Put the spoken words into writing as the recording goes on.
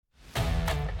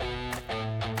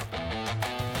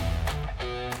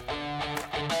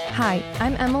Hi,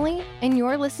 I'm Emily, and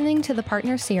you're listening to the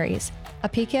Partner Series, a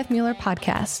PKF Mueller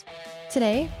podcast.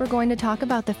 Today, we're going to talk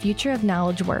about the future of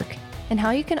knowledge work and how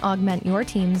you can augment your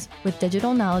teams with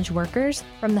digital knowledge workers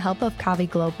from the help of Kavi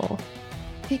Global.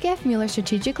 PKF Mueller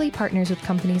strategically partners with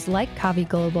companies like Kavi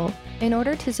Global in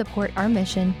order to support our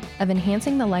mission of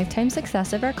enhancing the lifetime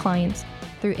success of our clients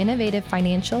through innovative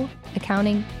financial,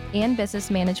 accounting, and business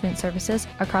management services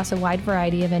across a wide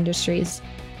variety of industries.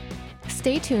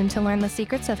 Stay tuned to learn the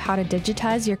secrets of how to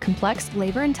digitize your complex,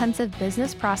 labor-intensive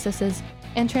business processes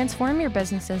and transform your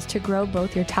businesses to grow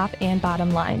both your top and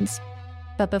bottom lines.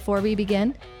 But before we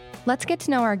begin, let's get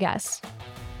to know our guests.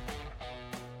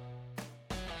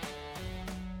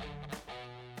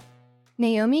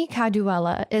 Naomi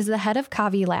Caduella is the head of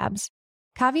Kavi Labs.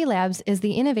 Kavi Labs is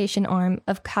the innovation arm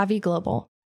of Kavi Global.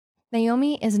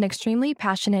 Naomi is an extremely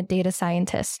passionate data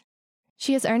scientist.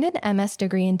 She has earned an MS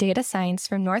degree in data science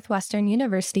from Northwestern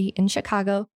University in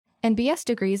Chicago and BS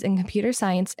degrees in computer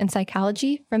science and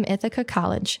psychology from Ithaca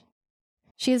College.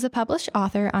 She is a published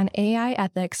author on AI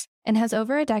ethics and has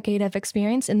over a decade of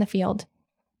experience in the field.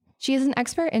 She is an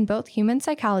expert in both human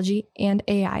psychology and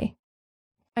AI.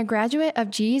 A graduate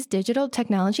of GE's Digital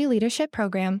Technology Leadership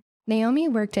Program, Naomi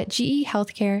worked at GE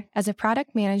Healthcare as a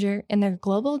product manager in their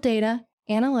global data,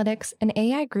 analytics, and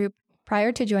AI group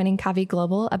prior to joining Kavi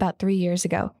Global about 3 years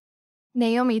ago.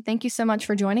 Naomi, thank you so much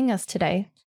for joining us today.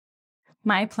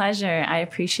 My pleasure. I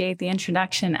appreciate the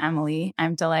introduction, Emily.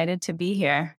 I'm delighted to be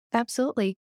here.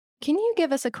 Absolutely. Can you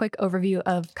give us a quick overview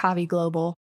of Kavi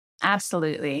Global?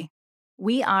 Absolutely.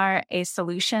 We are a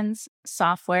solutions,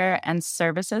 software, and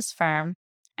services firm,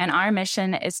 and our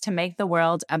mission is to make the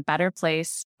world a better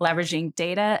place, leveraging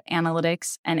data,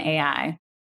 analytics, and AI.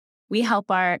 We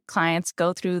help our clients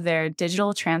go through their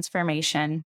digital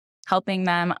transformation, helping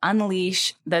them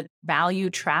unleash the value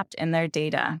trapped in their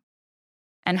data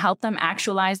and help them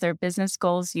actualize their business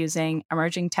goals using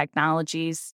emerging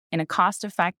technologies in a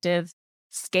cost-effective,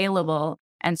 scalable,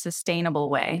 and sustainable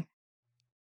way.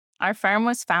 Our firm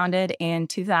was founded in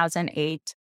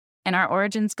 2008, and our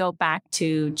origins go back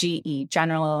to GE,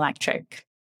 General Electric.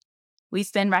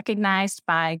 We've been recognized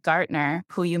by Gartner,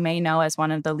 who you may know as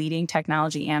one of the leading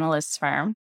technology analysts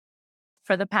firm,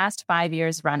 for the past 5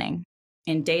 years running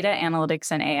in data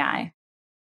analytics and AI.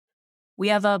 We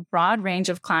have a broad range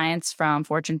of clients from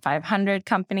Fortune 500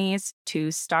 companies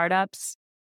to startups,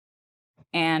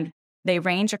 and they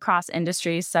range across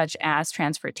industries such as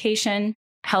transportation,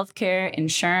 healthcare,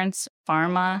 insurance,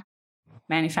 pharma,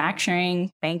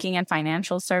 manufacturing, banking and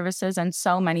financial services, and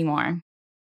so many more.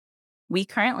 We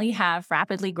currently have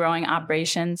rapidly growing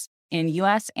operations in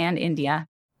US and India.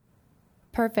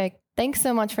 Perfect. Thanks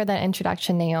so much for that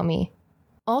introduction, Naomi.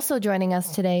 Also joining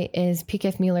us today is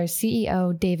PKF Mueller's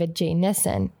CEO, David J.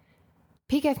 Nissen.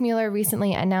 PKF Mueller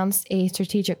recently announced a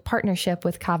strategic partnership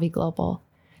with Kavi Global.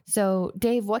 So,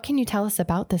 Dave, what can you tell us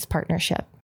about this partnership?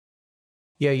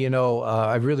 Yeah,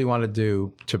 I really wanted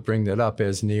to bring that up.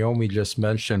 As Naomi just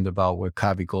mentioned about what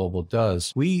Kavi Global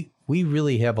does, we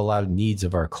really have a lot of needs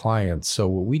of our clients. So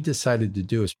what we decided to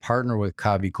do is partner with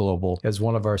Kavi Global as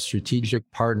one of our strategic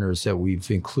partners that we've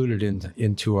included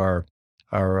into our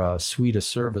suite of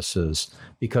services,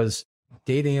 because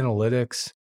data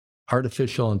analytics,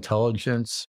 artificial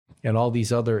intelligence, and all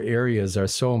these other areas are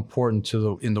so important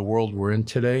in the world we're in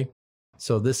today.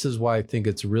 So this is why I think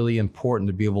it's really important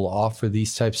to be able to offer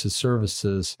these types of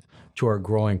services to our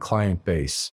growing client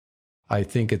base. I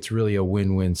think it's really a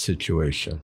win-win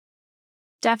situation.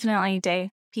 Definitely, Dave.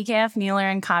 PKF Mueller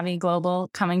and Kavi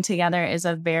Global coming together is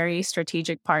a very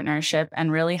strategic partnership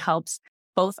and really helps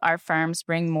both our firms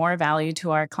bring more value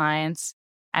to our clients.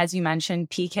 As you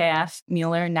mentioned, PKF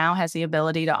Mueller now has the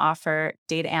ability to offer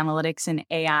data analytics and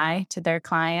AI to their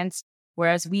clients,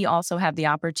 whereas we also have the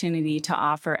opportunity to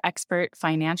offer expert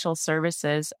financial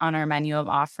services on our menu of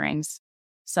offerings.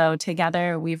 So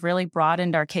together, we've really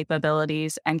broadened our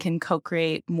capabilities and can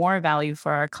co-create more value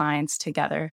for our clients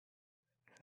together.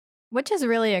 Which is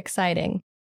really exciting.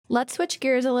 Let's switch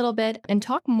gears a little bit and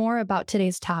talk more about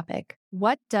today's topic.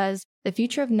 What does the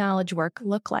future of knowledge work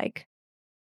look like?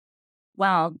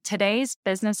 Well, today's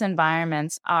business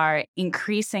environments are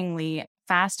increasingly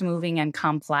fast-moving and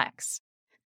complex.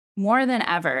 More than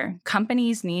ever,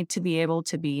 companies need to be able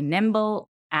to be nimble,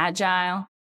 agile,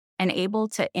 and able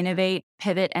to innovate,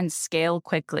 pivot, and scale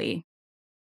quickly.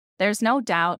 There's no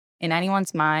doubt in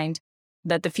anyone's mind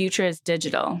that the future is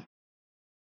digital.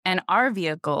 And our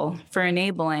vehicle for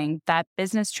enabling that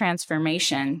business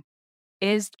transformation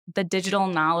is the digital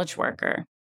knowledge worker,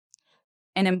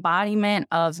 an embodiment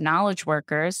of knowledge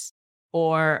workers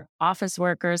or office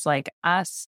workers like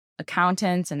us,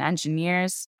 accountants and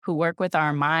engineers who work with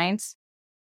our minds,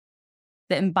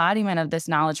 the embodiment of this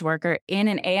knowledge worker in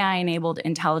an AI-enabled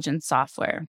intelligence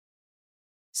software.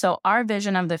 So our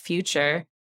vision of the future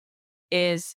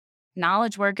is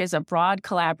knowledge work is a broad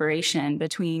collaboration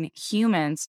between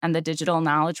humans and the digital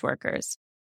knowledge workers.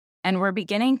 And we're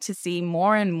beginning to see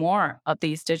more and more of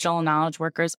these digital knowledge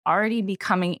workers already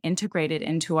becoming integrated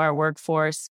into our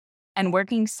workforce and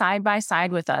working side by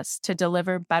side with us to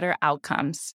deliver better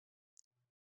outcomes.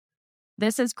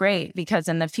 This is great because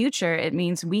in the future, it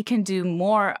means we can do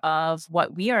more of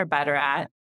what we are better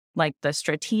at, like the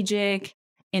strategic,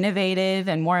 innovative,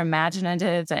 and more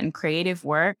imaginative and creative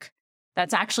work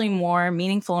that's actually more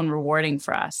meaningful and rewarding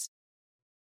for us.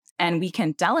 And we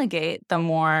can delegate the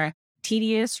more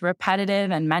tedious, repetitive,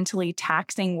 and mentally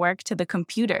taxing work to the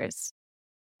computers.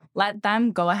 Let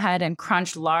them go ahead and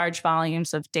crunch large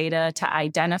volumes of data to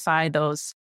identify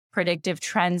those predictive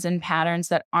trends and patterns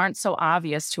that aren't so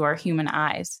obvious to our human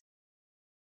eyes.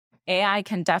 AI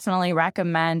can definitely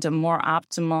recommend a more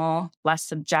optimal, less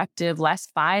subjective, less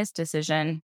biased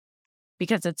decision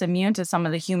because it's immune to some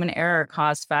of the human error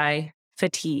caused by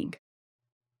fatigue.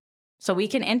 So we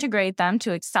can integrate them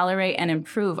to accelerate and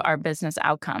improve our business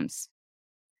outcomes.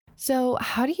 So,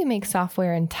 how do you make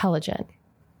software intelligent?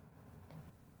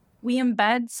 We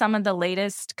embed some of the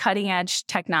latest cutting-edge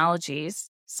technologies,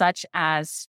 such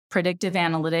as predictive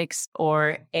analytics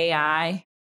or AI,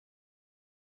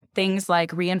 things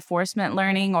like reinforcement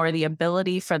learning or the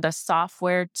ability for the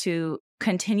software to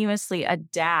continuously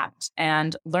adapt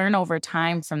and learn over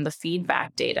time from the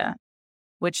feedback data,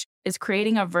 which is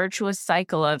creating a virtuous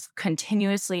cycle of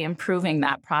continuously improving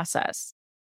that process.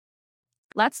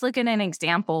 Let's look at an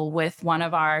example with one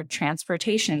of our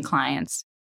transportation clients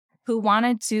who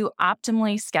wanted to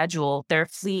optimally schedule their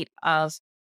fleet of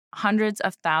hundreds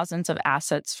of thousands of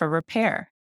assets for repair.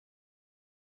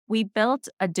 We built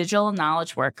a digital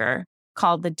knowledge worker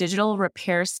called the Digital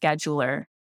Repair Scheduler,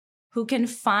 who can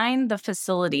find the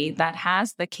facility that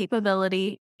has the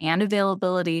capability and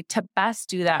availability to best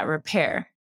do that repair,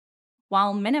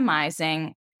 while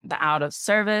minimizing the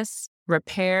out-of-service,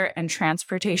 repair, and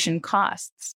transportation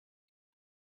costs.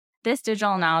 This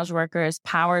digital knowledge worker is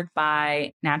powered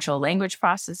by natural language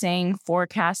processing,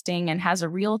 forecasting, and has a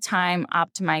real-time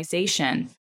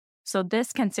optimization. So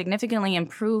this can significantly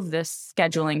improve this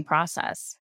scheduling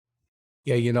process.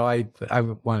 Yeah, I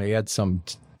want to add some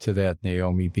to that,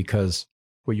 Naomi, because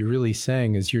what you're really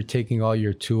saying is you're taking all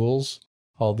your tools,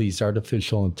 all these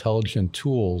artificial intelligent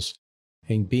tools,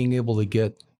 and being able to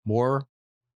get more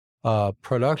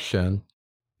production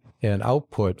and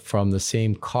output from the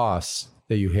same costs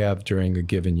that you have during a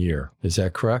given year. Is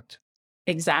that correct?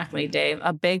 Exactly, Dave.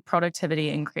 A big productivity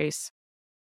increase.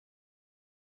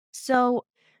 So,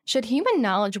 should human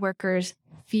knowledge workers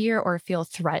fear or feel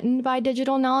threatened by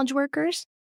digital knowledge workers?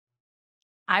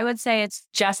 I would say it's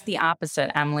just the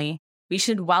opposite, Emily. We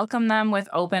should welcome them with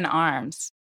open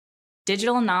arms.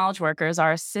 Digital knowledge workers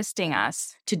are assisting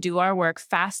us to do our work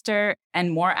faster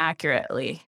and more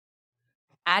accurately.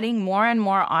 Adding more and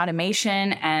more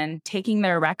automation and taking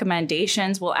their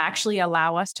recommendations will actually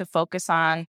allow us to focus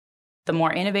on the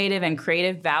more innovative and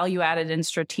creative value-added and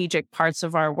strategic parts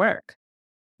of our work.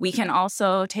 We can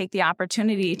also take the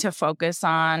opportunity to focus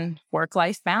on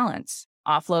work-life balance,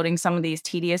 offloading some of these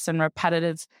tedious and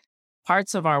repetitive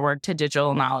parts of our work to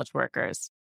digital knowledge workers.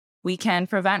 We can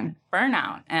prevent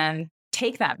burnout and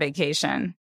take that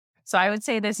vacation. So I would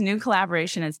say this new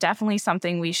collaboration is definitely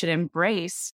something we should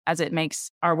embrace as it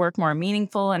makes our work more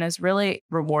meaningful and is really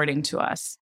rewarding to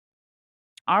us.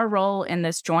 Our role in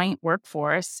this joint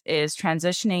workforce is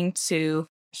transitioning to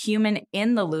human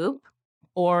in the loop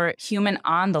or human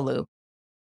on the loop.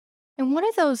 And what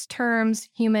do those terms,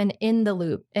 human in the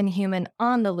loop and human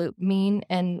on the loop, mean,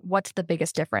 and what's the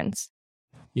biggest difference?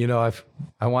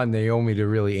 I want Naomi to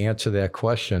really answer that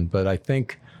question, but I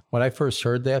think when I first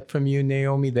heard that from you,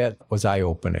 Naomi, that was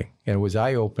eye-opening. And it was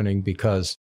eye-opening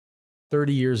because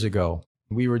 30 years ago,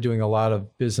 we were doing a lot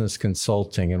of business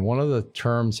consulting. And one of the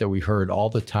terms that we heard all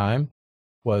the time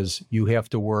was you have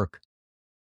to work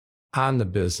on the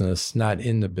business, not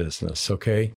in the business,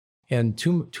 okay? And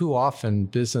too often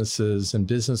businesses and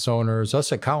business owners,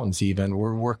 us accountants even,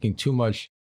 we're working too much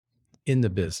in the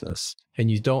business. And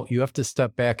you have to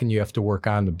step back and you have to work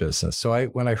on the business. So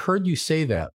when I heard you say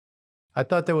that, I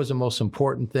thought that was the most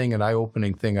important thing and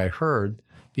eye-opening thing I heard,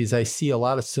 because I see a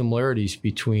lot of similarities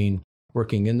between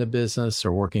working in the business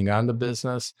or working on the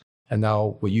business, and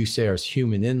now what you say is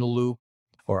human in the loop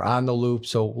or on the loop.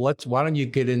 So why don't you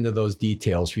get into those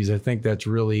details, because I think that's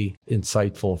really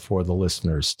insightful for the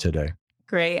listeners today.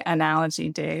 Great analogy,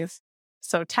 Dave.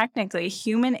 So technically,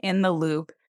 human in the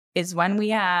loop is when we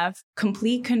have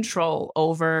complete control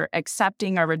over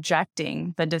accepting or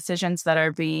rejecting the decisions that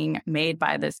are being made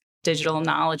by this digital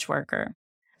knowledge worker.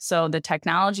 So the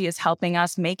technology is helping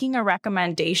us making a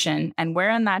recommendation, and we're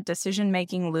in that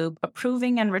decision-making loop,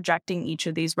 approving and rejecting each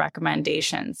of these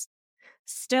recommendations.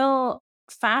 Still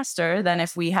faster than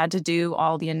if we had to do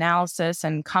all the analysis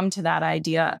and come to that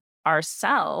idea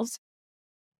ourselves.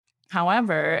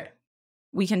 However,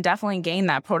 we can definitely gain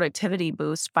that productivity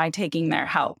boost by taking their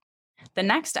help. The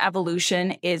next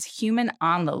evolution is human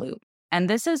on the loop. And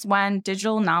this is when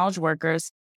digital knowledge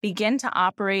workers begin to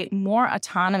operate more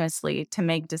autonomously to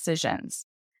make decisions.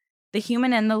 The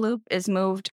human in the loop is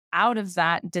moved out of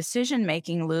that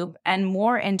decision-making loop and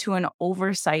more into an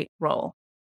oversight role,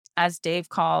 as Dave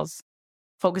calls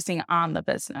focusing on the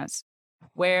business,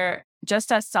 where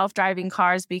just as self-driving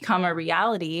cars become a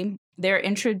reality, they're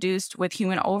introduced with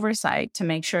human oversight to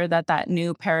make sure that that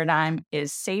new paradigm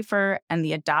is safer and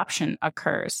the adoption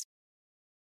occurs.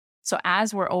 So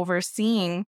as we're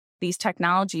overseeing these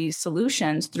technology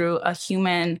solutions through a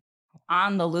human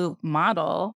on-the-loop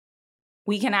model,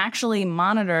 we can actually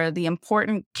monitor the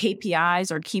important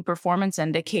KPIs or key performance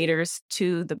indicators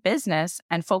to the business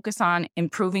and focus on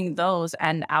improving those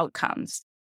end outcomes.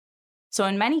 So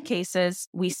in many cases,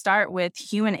 we start with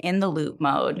human in the loop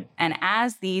mode. And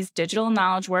as these digital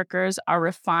knowledge workers are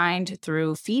refined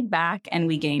through feedback and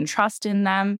we gain trust in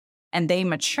them and they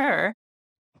mature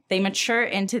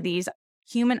into these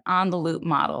human on the loop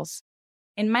models.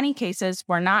 In many cases,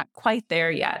 we're not quite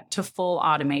there yet to full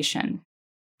automation.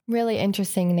 Really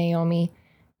interesting, Naomi.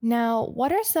 Now,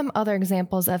 what are some other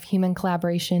examples of human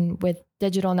collaboration with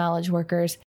digital knowledge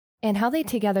workers and how they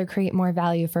together create more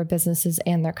value for businesses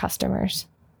and their customers?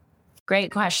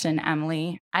 Great question,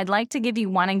 Emily. I'd like to give you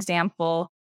one example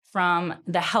from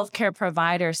the healthcare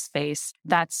provider space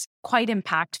that's quite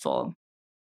impactful.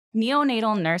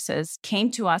 Neonatal nurses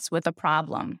came to us with a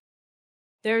problem.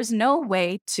 There's no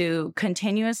way to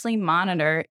continuously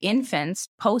monitor infants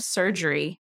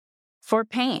post-surgery for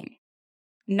pain.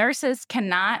 Nurses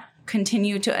cannot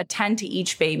continue to attend to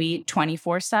each baby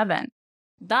 24/7.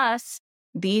 Thus,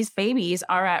 these babies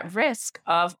are at risk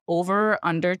of over or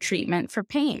under treatment for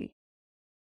pain.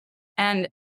 And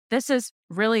this is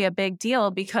really a big deal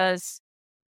because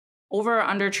over or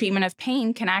under treatment of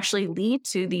pain can actually lead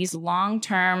to these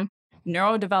long-term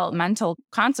neurodevelopmental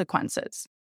consequences,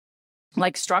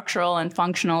 like structural and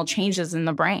functional changes in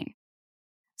the brain.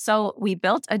 So we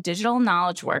built a digital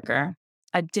knowledge worker,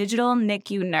 a digital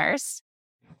NICU nurse,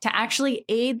 to actually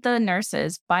aid the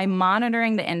nurses by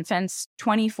monitoring the infants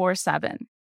 24/7.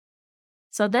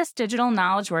 So this digital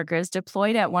knowledge worker is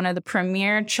deployed at one of the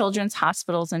premier children's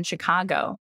hospitals in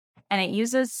Chicago, and it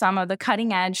uses some of the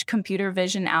cutting-edge computer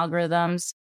vision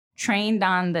algorithms trained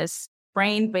on this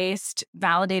brain-based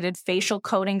validated facial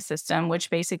coding system, which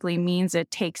basically means it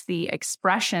takes the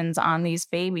expressions on these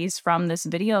babies from this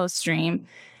video stream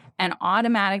and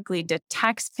automatically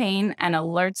detects pain and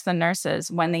alerts the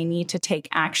nurses when they need to take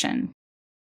action.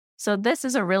 So this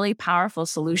is a really powerful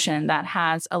solution that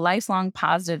has a lifelong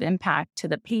positive impact to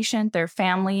the patient, their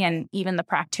family, and even the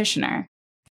practitioner.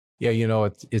 Yeah,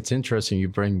 it's interesting you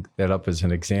bring that up as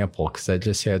an example because I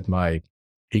just had my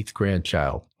 8th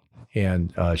grandchild,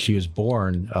 and she was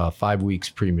born 5 weeks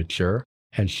premature,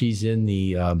 and she's in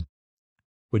the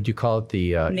what do you call it?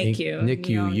 The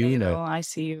NICU unit.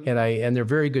 ICU. And they're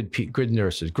very good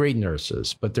nurses, great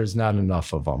nurses, but there's not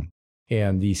enough of them.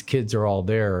 And these kids are all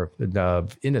there,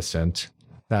 innocent,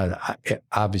 not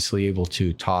obviously able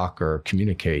to talk or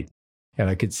communicate. And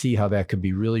I could see how that could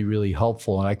be really, really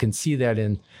helpful. And I can see that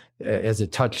as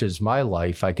it touches my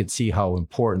life, I could see how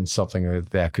important something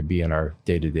like that could be in our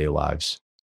day-to-day lives.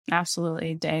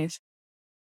 Absolutely, Dave.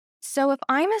 So if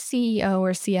I'm a CEO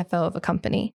or CFO of a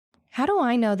company, how do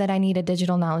I know that I need a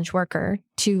digital knowledge worker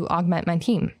to augment my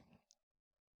team?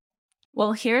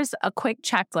 Well, here's a quick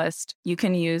checklist you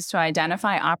can use to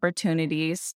identify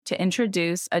opportunities to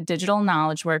introduce a digital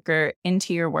knowledge worker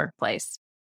into your workplace.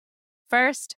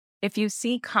 First, if you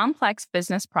see complex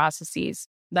business processes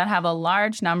that have a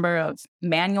large number of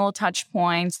manual touch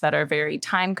points that are very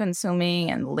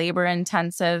time-consuming and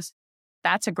labor-intensive,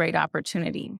 that's a great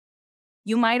opportunity.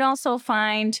 You might also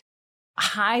find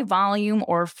high volume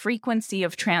or frequency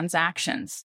of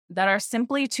transactions that are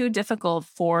simply too difficult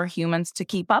for humans to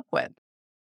keep up with.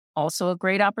 Also a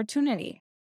great opportunity.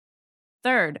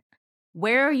 Third,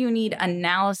 where you need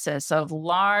analysis of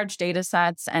large data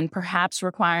sets and perhaps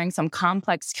requiring some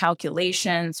complex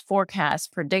calculations, forecasts,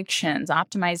 predictions,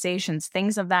 optimizations,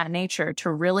 things of that nature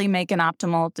to really make an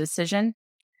optimal decision,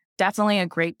 definitely a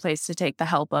great place to take the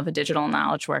help of a digital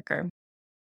knowledge worker.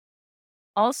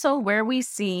 Also, where we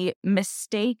see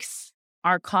mistakes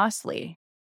are costly,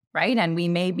 right? And we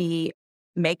may be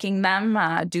making them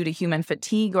due to human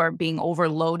fatigue or being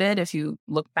overloaded. If you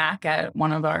look back at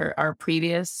one of our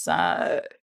previous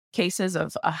cases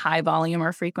of a high volume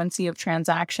or frequency of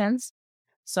transactions.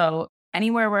 So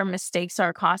anywhere where mistakes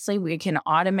are costly, we can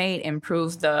automate,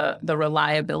 improve the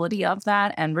reliability of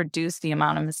that, and reduce the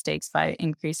amount of mistakes by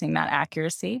increasing that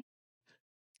accuracy.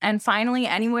 And finally,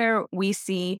 anywhere we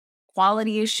see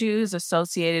quality issues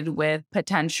associated with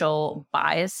potential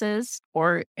biases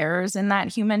or errors in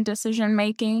that human decision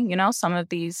making. Some of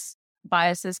these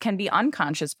biases can be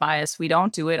unconscious bias. We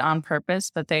don't do it on purpose,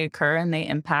 but they occur and they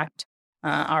impact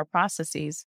our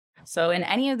processes. So in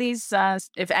any of these,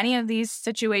 if any of these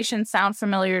situations sound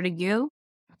familiar to you,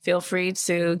 feel free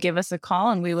to give us a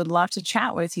call, and we would love to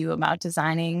chat with you about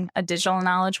designing a digital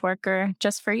knowledge worker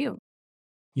just for you.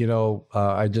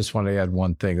 I just want to add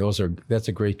one thing. That's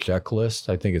a great checklist.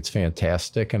 I think it's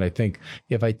fantastic. And I think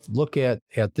if I look at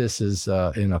this as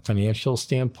in a financial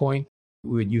standpoint,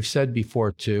 what you've said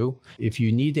before too, if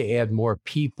you need to add more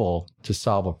people to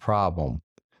solve a problem,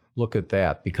 look at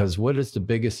that, because what is the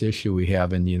biggest issue we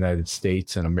have in the United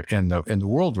States and the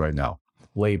world right now?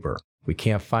 Labor. We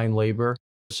can't find labor.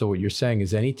 So what you're saying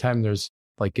is anytime there's,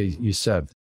 like you said,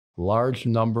 large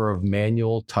number of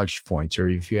manual touch points, or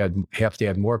if you have to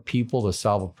add more people to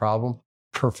solve a problem,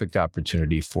 perfect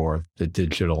opportunity for the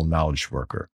digital knowledge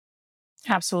worker.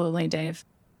 Absolutely, Dave.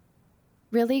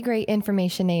 Really great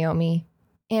information, Naomi.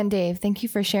 And Dave, thank you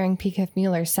for sharing PKF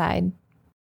Mueller's side.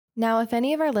 Now, if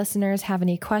any of our listeners have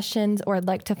any questions or would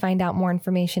like to find out more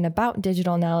information about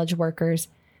digital knowledge workers,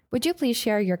 would you please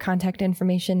share your contact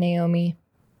information, Naomi?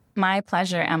 My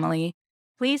pleasure, Emily.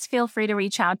 Please feel free to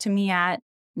reach out to me at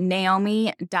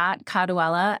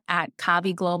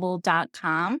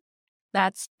naomi.kaduela@kaviglobal.com.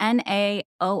 That's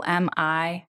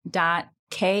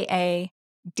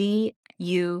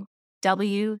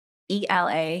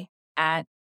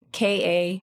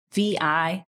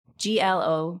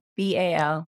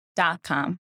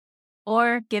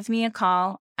Or give me a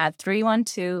call at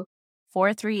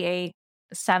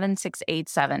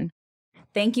 312-438-7687.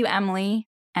 Thank you, Emily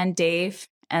and Dave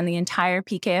and the entire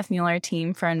PKF Mueller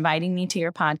team for inviting me to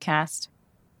your podcast.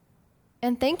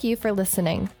 And thank you for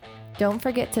listening. Don't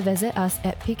forget to visit us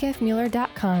at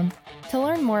pkfmueller.com to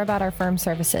learn more about our firm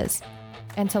services.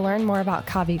 And to learn more about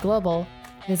Kavi Global,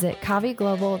 visit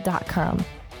kaviglobal.com.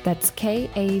 That's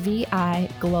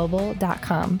KAVI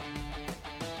global.com.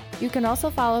 You can also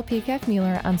follow PKF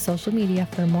Mueller on social media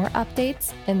for more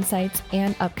updates, insights,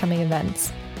 and upcoming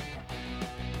events.